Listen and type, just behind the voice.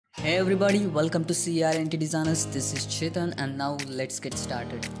Hey everybody, welcome to CRNT Designers. This is Chetan and now let's get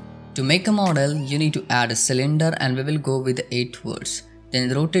started. To make a model, you need to add a cylinder and we will go with 8 words.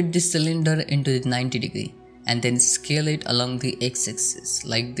 Then rotate this cylinder into the 90 degree and then scale it along the x-axis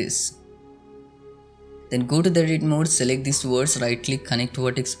like this. Then go to the edit mode, select these words, right click, connect to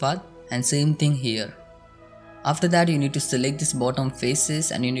vertex path, and same thing here. After that you need to select these bottom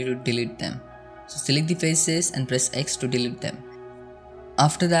faces and you need to delete them. So select the faces and press X to delete them.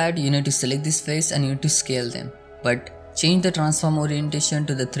 After that you need to select this face and you need to scale them, but change the transform orientation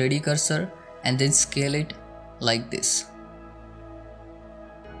to the 3D cursor and then scale it like this.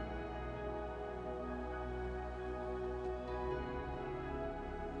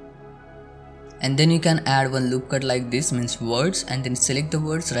 And then you can add one loop cut like this, means words, and then select the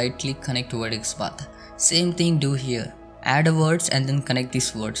words, right click, connect to vertex path. Same thing do here, add a words and then connect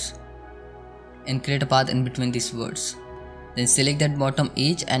these words and create a path in between these words. Then select that bottom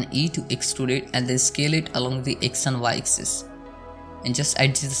edge and E to extrude it and then scale it along the X and Y axis and just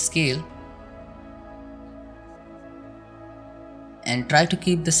adjust the scale and try to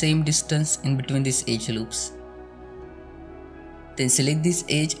keep the same distance in between these edge loops. Then select this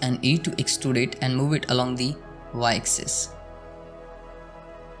edge and E to extrude it and move it along the Y axis.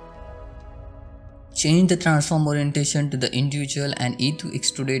 Change the transform orientation to the individual and E to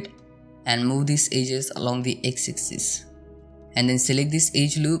extrude it and move these edges along the X axis. And then select this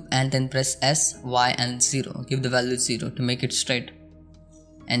edge loop and then press S, Y and 0, give the value 0 to make it straight,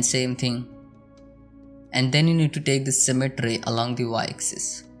 and same thing. And then you need to take the symmetry along the Y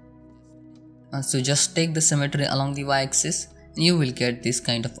axis. So just take the symmetry along the Y axis and you will get this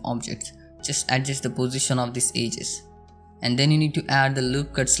kind of object. Just adjust the position of these edges and then you need to add the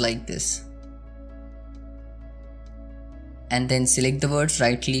loop cuts like this. And then select the words,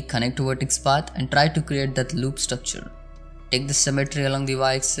 right click, connect to vertex path and try to create that loop structure. Take the symmetry along the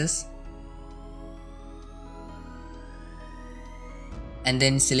y-axis and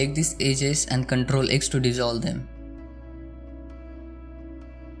then select these edges and Ctrl X to dissolve them.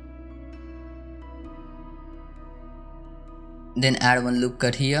 Then add one loop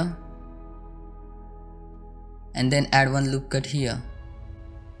cut here and then add one loop cut here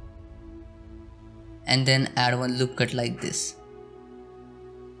and then add one loop cut like this.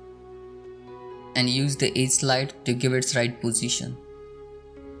 And use the edge slide to give its right position.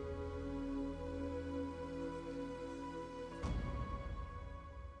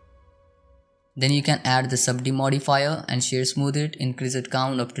 Then you can add the subdivision modifier and shade smooth it, increase it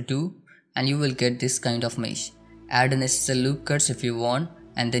count up to 2 and you will get this kind of mesh. Add necessary loop cuts if you want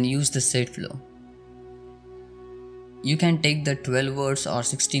and then use the set flow. You can take the 12 words or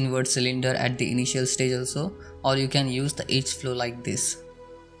 16 word cylinder at the initial stage also, or you can use the edge flow like this.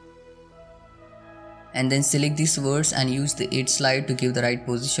 And then select these words and use the edge slide to give the right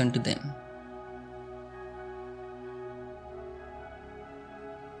position to them.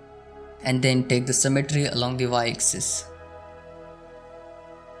 And then take the symmetry along the y-axis.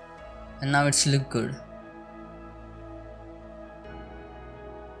 And now it's look good.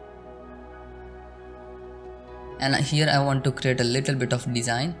 And here I want to create a little bit of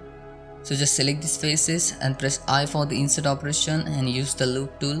design. So just select these faces and press I for the insert operation and use the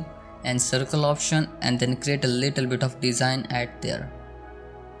loop tool and circle option and then create a little bit of design at there.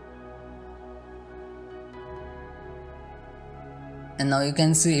 And now you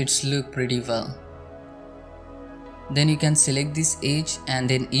can see it's look pretty well. Then you can select this edge and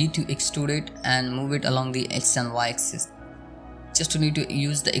then E to extrude it and move it along the X and Y axis. Just need to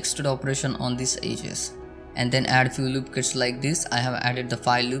use the extrude operation on these edges. And then add few loop cuts like this. I have added the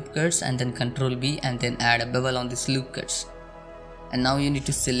 5 loop cuts and then Ctrl B and then add a bevel on these loop cuts. And now you need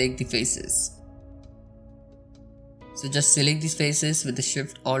to select the faces. So just select these faces with the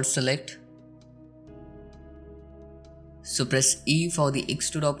Shift Alt select. So press E for the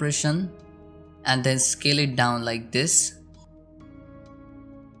extrude operation and then scale it down like this.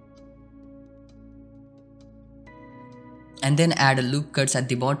 And then add a loop cuts at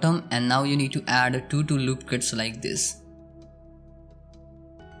the bottom and now you need to add 2 loop cuts like this.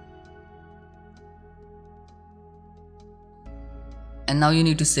 And now you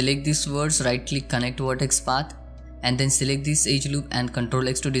need to select these words, right click, connect to vertex path and then select this edge loop and Ctrl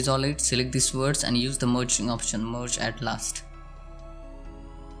X to dissolve it. Select these words and use the merging option, merge at last.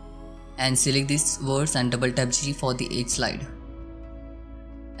 And select these words and double tap G for the edge slide.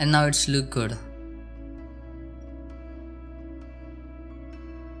 And now it's look good.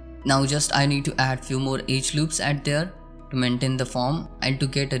 Now just I need to add few more edge loops at there to maintain the form and to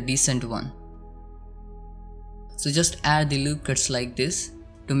get a decent one. So just add the loop cuts like this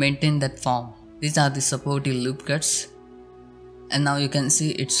to maintain that form. These are the supportive loop cuts and now you can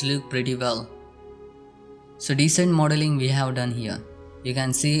see it's look pretty well. So decent modeling we have done here. You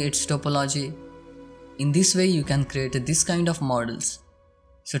can see its topology. In this way you can create this kind of models.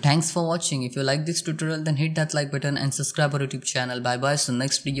 So thanks for watching. If you like this tutorial, then hit that like button and subscribe our YouTube channel. Bye bye. So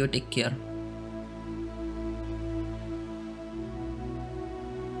next video, take care.